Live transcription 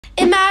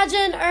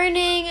Imagine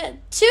earning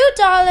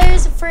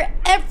 $2 for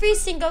every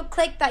single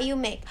click that you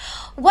make.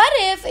 What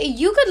if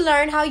you could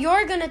learn how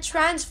you're going to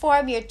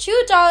transform your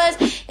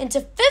 $2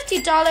 into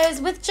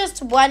 $50 with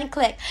just one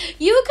click?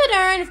 You could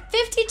earn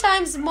 50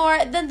 times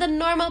more than the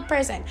normal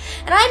person.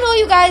 And I know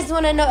you guys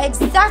want to know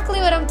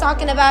exactly what I'm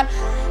talking about.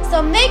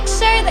 So make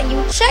sure that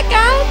you check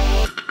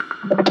out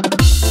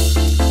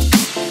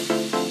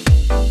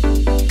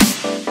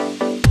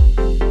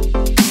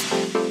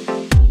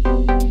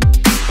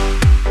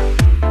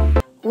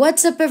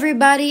What's up,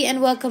 everybody,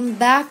 and welcome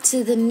back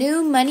to the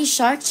new Money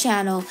Shark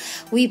channel.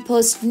 We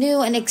post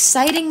new and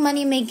exciting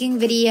money-making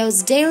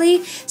videos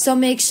daily, so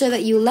make sure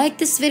that you like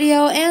this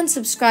video and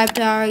subscribe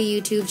to our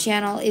YouTube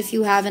channel if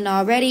you haven't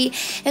already,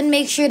 and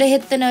make sure to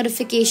hit the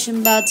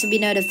notification bell to be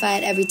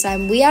notified every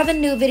time we have a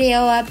new video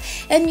up,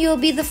 and you'll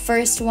be the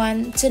first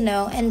one to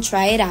know and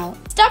try it out.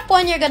 Step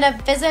 1, you're going to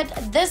visit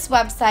this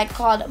website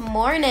called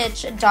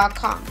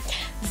moreniche.com.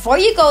 Before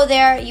you go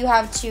there, you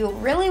have to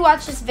really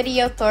watch this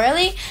video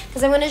thoroughly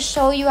because I'm going to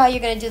show you how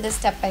you're going to do this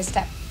step by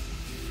step.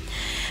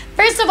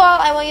 First of all,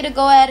 I want you to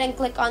go ahead and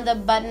click on the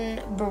button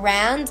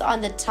brand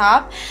on the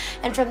top,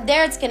 and from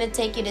there it's going to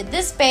take you to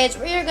this page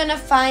where you're going to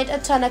find a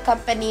ton of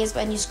companies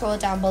when you scroll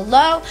down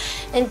below,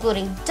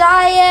 including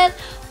Diet,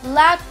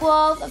 Black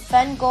Wolf,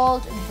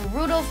 Fengold,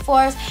 Brutal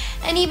Force,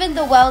 and even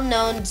the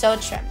well-known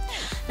Zotrim.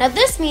 Now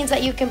this means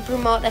that you can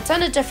promote a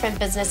ton of different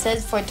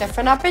businesses for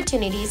different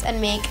opportunities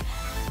and make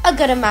a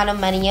good amount of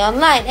money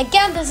online.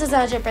 Again, this is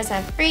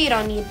 100% free. You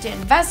don't need to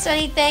invest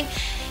anything.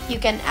 You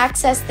can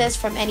access this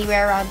from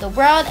anywhere around the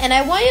world. And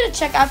I want you to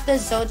check out the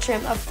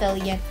Zotrim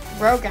affiliate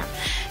program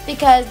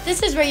because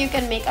this is where you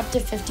can make up to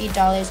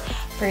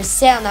 $50 per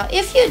sale. Now,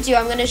 if you do,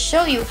 I'm going to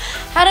show you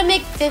how to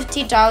make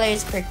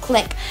 $50 per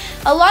click.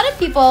 A lot of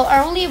people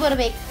are only able to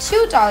make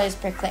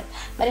 $2 per click.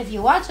 But if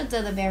you watch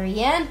until the very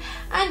end,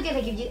 I'm going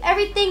to give you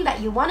everything that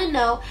you want to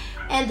know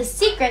and the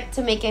secret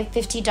to making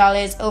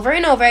 $50 over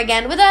and over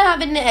again without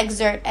having to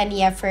exert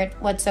any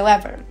effort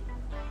whatsoever.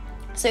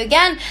 So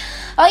again,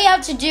 all you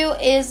have to do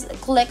is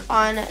click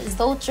on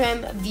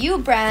Zotrim View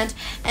Brand,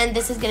 and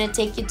this is going to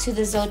take you to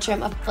the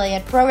Zotrim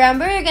affiliate program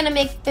where you're going to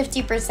make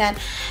 50%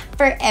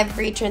 for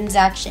every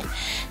transaction.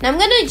 Now I'm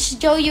going to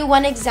show you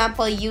one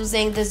example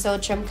using the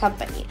Zotrim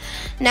company.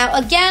 Now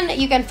again,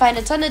 you can find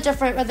a ton of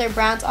different other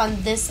brands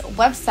on this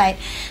website.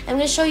 I'm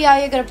going to show you how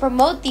you're going to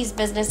promote these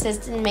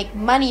businesses and make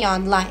money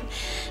online.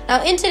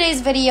 Now in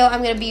today's video,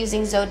 I'm going to be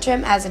using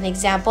Zotrim as an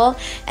example,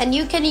 and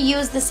you can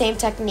use the same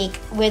technique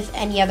with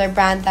any other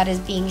brand that is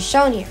being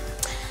shown here.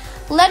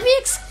 Let me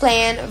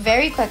explain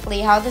very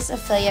quickly how this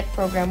affiliate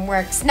program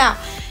works. Now,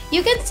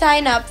 you can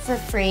sign up for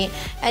free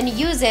and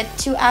use it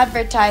to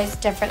advertise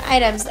different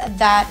items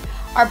that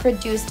are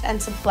produced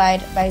and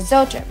supplied by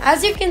Zotrim.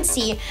 As you can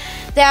see,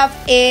 they have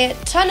a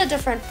ton of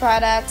different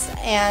products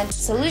and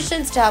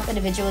solutions to help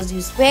individuals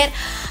lose weight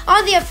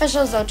on the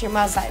official Zotrim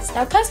website.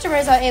 Now,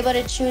 customers are able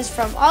to choose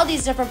from all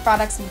these different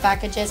products and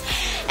packages,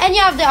 and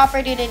you have the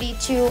opportunity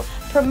to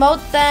promote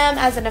them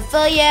as an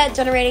affiliate,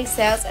 generating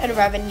sales and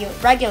revenue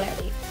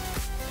regularly.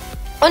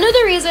 One of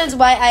the reasons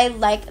why I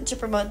like to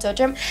promote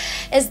Zotrim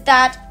is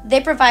that they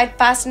provide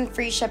fast and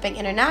free shipping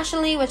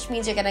internationally, which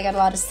means you're going to get a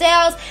lot of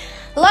sales,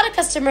 a lot of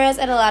customers,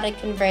 and a lot of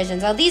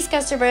conversions. Now, these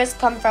customers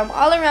come from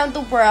all around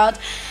the world,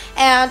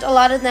 and a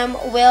lot of them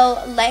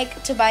will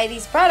like to buy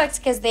these products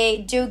because they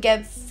do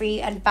give free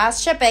and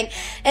fast shipping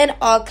in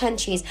all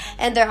countries.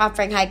 And they're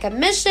offering high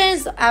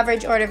commissions. The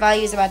average order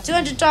value is about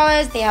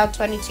 $200. They have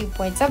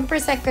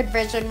 22.7%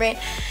 conversion rate.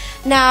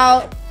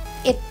 Now,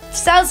 it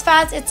sells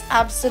fast. It's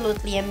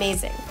absolutely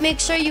amazing. Make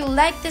sure you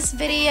like this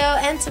video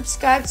and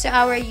subscribe to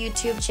our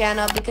YouTube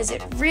channel because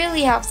it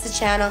really helps the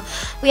channel.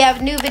 We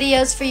have new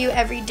videos for you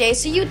every day,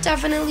 so you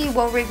definitely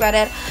won't regret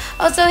it.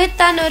 Also, hit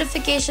that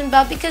notification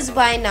bell because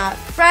why not,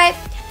 right?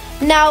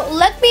 Now,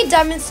 let me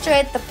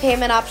demonstrate the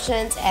payment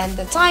options and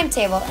the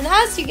timetable. And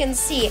as you can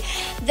see,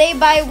 they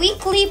buy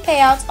weekly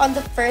payouts on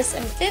the 1st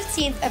and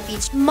 15th of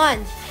each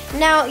month.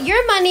 Now,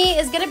 your money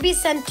is going to be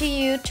sent to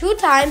you 2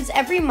 times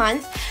every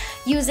month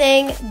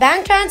using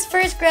bank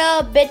transfers,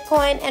 Skrill,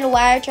 Bitcoin, and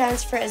wire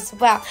transfer as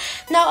well.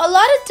 Now, a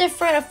lot of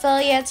different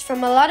affiliates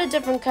from a lot of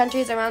different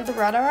countries around the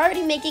world are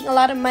already making a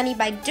lot of money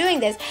by doing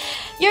this.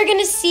 You're going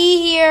to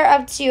see here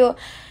up to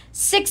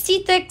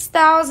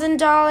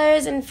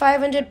 $66,000 and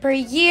 $500 per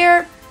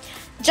year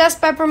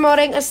just by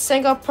promoting a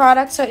single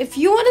product. So if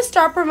you want to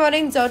start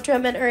promoting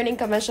Zotrim and earning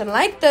commission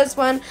like this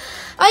one,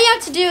 all you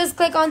have to do is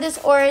click on this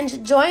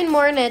orange Join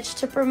More Niche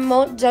to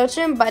promote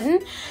Zotrim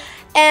button.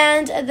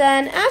 And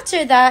then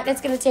after that,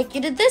 it's going to take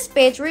you to this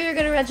page where you're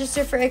going to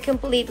register for a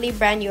completely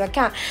brand new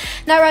account.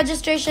 Now,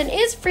 registration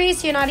is free,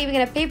 so you're not even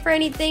going to pay for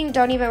anything.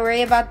 Don't even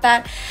worry about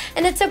that.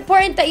 And it's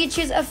important that you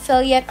choose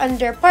affiliate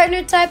under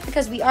partner type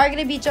because we are going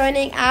to be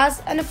joining as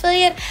an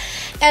affiliate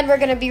and we're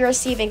going to be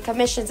receiving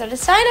commissions. So to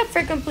sign up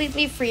for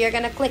completely free, you're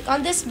going to click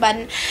on this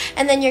button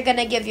and then you're going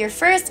to give your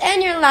first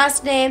and your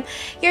last name,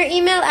 your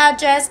email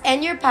address,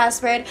 and your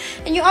password.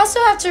 And you also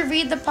have to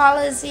read the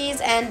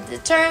policies and the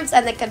terms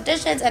and the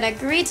conditions and agree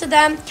agree to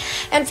them.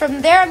 And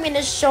from there, I'm going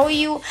to show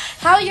you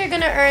how you're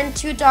going to earn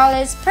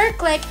 $2 per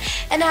click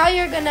and how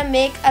you're going to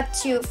make up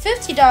to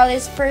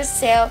 $50 per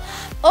sale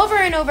over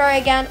and over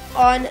again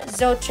on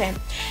Zotrim.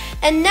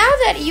 And now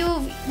that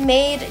you've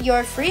made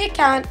your free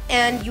account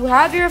and you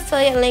have your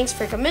affiliate links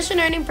for commission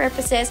earning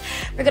purposes,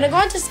 we're going to go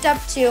on to step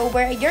 2,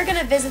 where you're going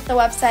to visit the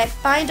website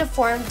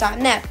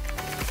findaforum.net.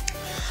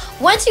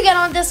 Once you get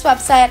on this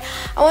website,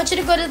 I want you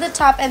to go to the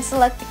top and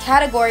select the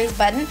categories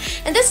button.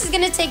 And this is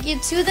going to take you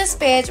to this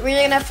page where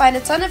you're going to find a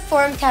ton of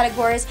forum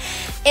categories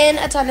in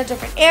a ton of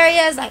different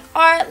areas like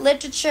art,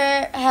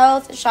 literature,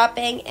 health,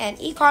 shopping, and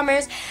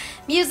e-commerce,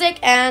 music,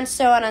 and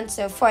so on and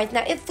so forth.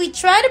 Now, if we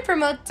try to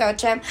promote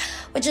Zotrim,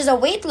 which is a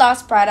weight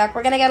loss product,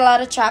 we're going to get a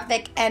lot of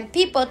traffic and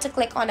people to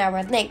click on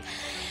our link.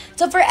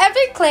 So for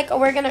every click,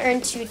 we're going to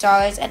earn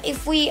 $2. And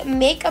if we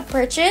make a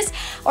purchase,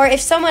 or if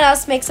someone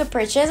else makes a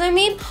purchase,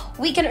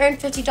 we can earn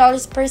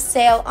 $50 per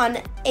sale on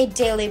a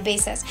daily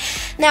basis.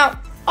 Now,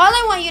 all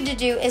I want you to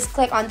do is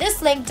click on this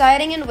link,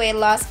 Dieting and Weight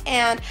Loss,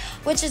 and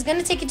which is going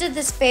to take you to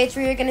this page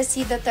where you're going to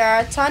see that there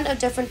are a ton of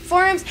different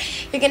forums.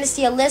 You're going to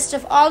see a list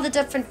of all the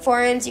different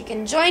forums you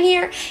can join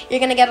here. You're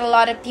going to get a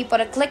lot of people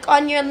to click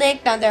on your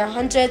link. Now, there are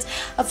hundreds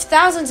of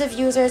thousands of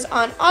users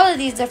on all of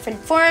these different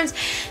forums.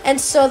 And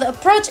so the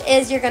approach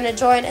is you're going to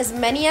join as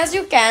many as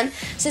you can,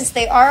 since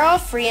they are all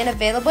free and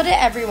available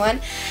to everyone.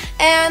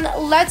 And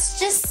let's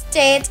just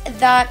state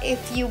that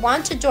if you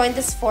want to join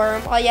this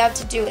forum, all you have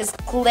to do is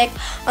click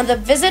on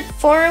the Visit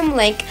Forum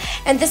link,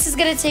 and this is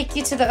going to take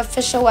you to the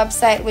official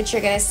website, which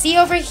you're going to see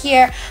over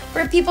here,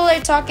 where people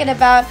are talking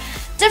about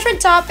different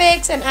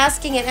topics and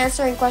asking and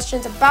answering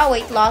questions about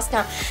weight loss.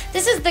 Now,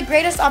 this is the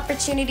greatest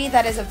opportunity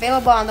that is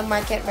available on the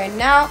market right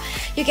now.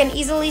 You can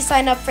easily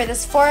sign up for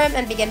this forum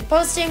and begin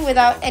posting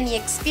without any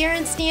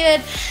experience needed.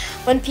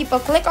 When people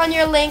click on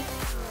your link,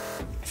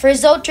 for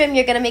Zotrim,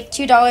 you're going to make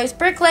 $2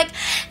 per click,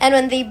 and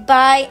when they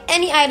buy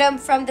any item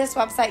from this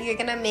website, you're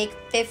going to make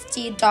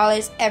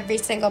 $50 every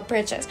single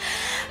purchase.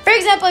 For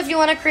example, if you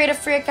want to create a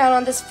free account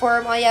on this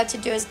forum, all you have to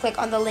do is click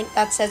on the link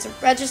that says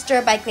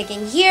register by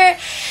clicking here.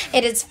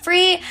 It is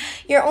free.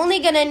 You're only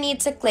going to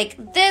need to click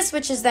this,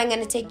 which is then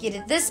going to take you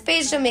to this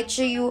page. So make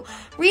sure you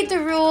read the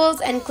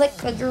rules and click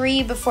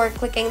agree before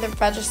clicking the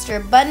register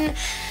button.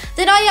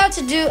 Then all you have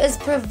to do is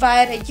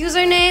provide a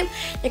username.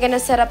 You're going to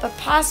set up a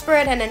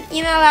password and an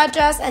email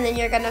address, and then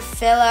you're going to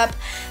fill up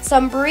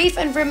some brief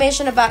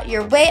information about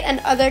your weight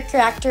and other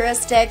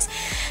characteristics.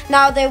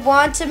 Now, they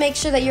want to make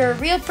sure that you're a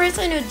real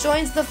person who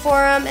joins the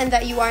forum and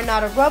that you are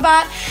not a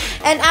robot.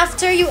 And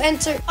after you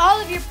enter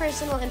all of your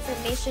personal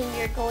information,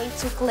 you're going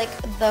to click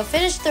the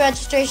finish the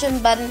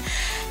registration button,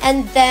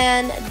 and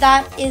then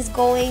that is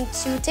going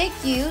to take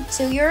you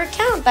to your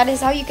account. That is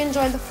how you can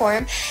join the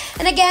forum.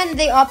 And again,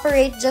 they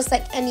operate just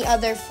like any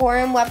other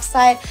forum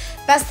website.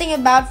 Best thing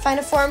about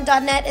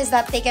findaforum.net is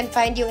that they can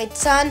find you a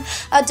ton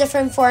of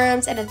different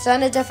forums and a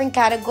ton of different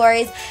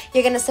categories.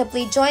 You're going to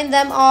simply join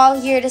them all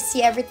here to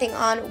see everything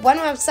on one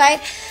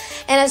website.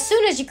 And as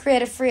soon as you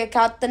create a free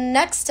account, the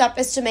next step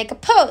is to make a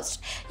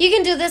post. You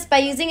can do this by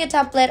using a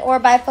template or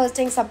by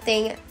posting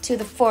something to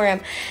the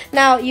forum.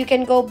 Now, you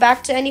can go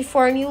back to any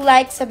forum you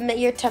like, submit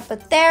your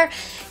template there.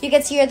 You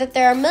can see here that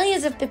there are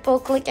millions of people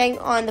clicking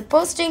on the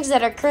postings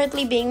that are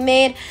currently being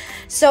made.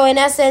 So in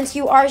essence,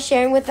 you are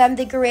sharing with them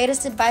the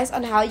greatest advice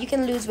on how you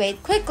can lose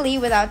weight quickly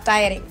without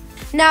dieting.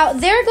 Now,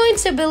 they're going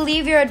to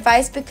believe your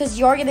advice because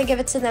you're going to give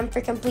it to them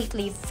for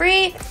completely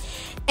free.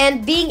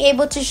 And being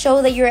able to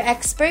show that you're an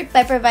expert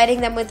by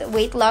providing them with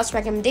weight loss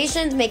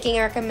recommendations, making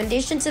a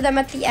recommendation to them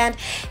at the end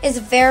is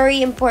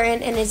very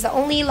important and is the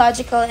only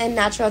logical and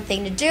natural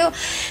thing to do.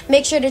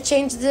 Make sure to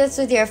change this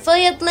with your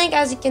affiliate link.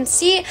 As you can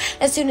see,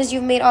 as soon as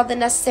you've made all the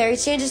necessary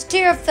changes to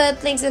your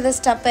affiliate links in this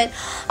template,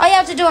 all you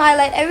have to do is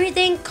highlight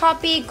everything,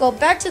 copy, go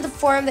back to the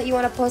forum that you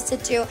want to post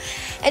it to,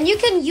 and you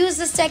can use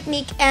this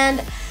technique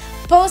and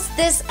post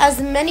this as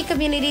many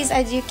communities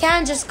as you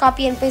can. Just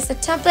copy and paste the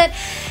template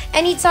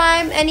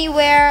anytime,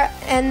 anywhere,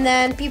 and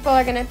then people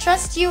are going to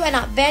trust you and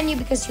not ban you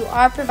because you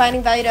are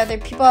providing value to other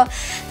people.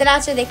 Then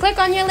after they click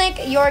on your link,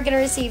 you're going to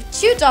receive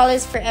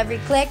 $2 for every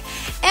click,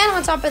 and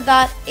on top of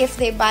that, if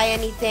they buy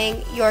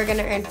anything, you're going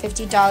to earn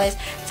 $50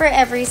 for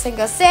every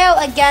single sale.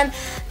 Again,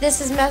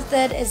 this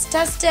method is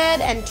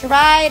tested and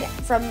tried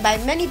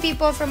by many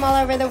people from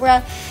all over the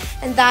world,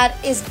 and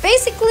that is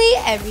basically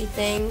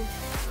everything.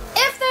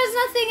 If there's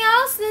nothing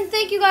else, then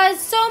thank you guys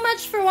so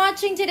much for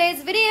watching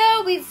today's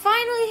video. We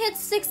finally hit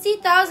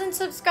 60,000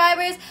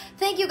 subscribers.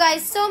 Thank you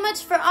guys so much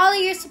for all of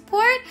your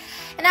support.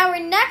 And our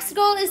next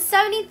goal is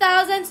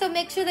 70,000, so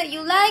make sure that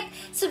you like,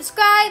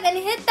 subscribe, and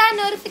hit that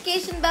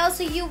notification bell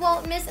so you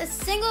won't miss a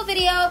single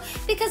video,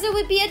 because it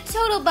would be a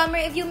total bummer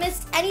if you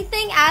missed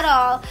anything at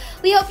all.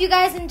 We hope you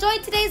guys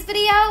enjoyed today's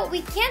video.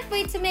 We can't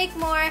wait to make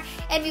more,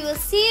 and we will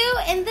see you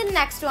in the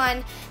next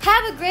one.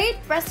 Have a great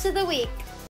rest of the week.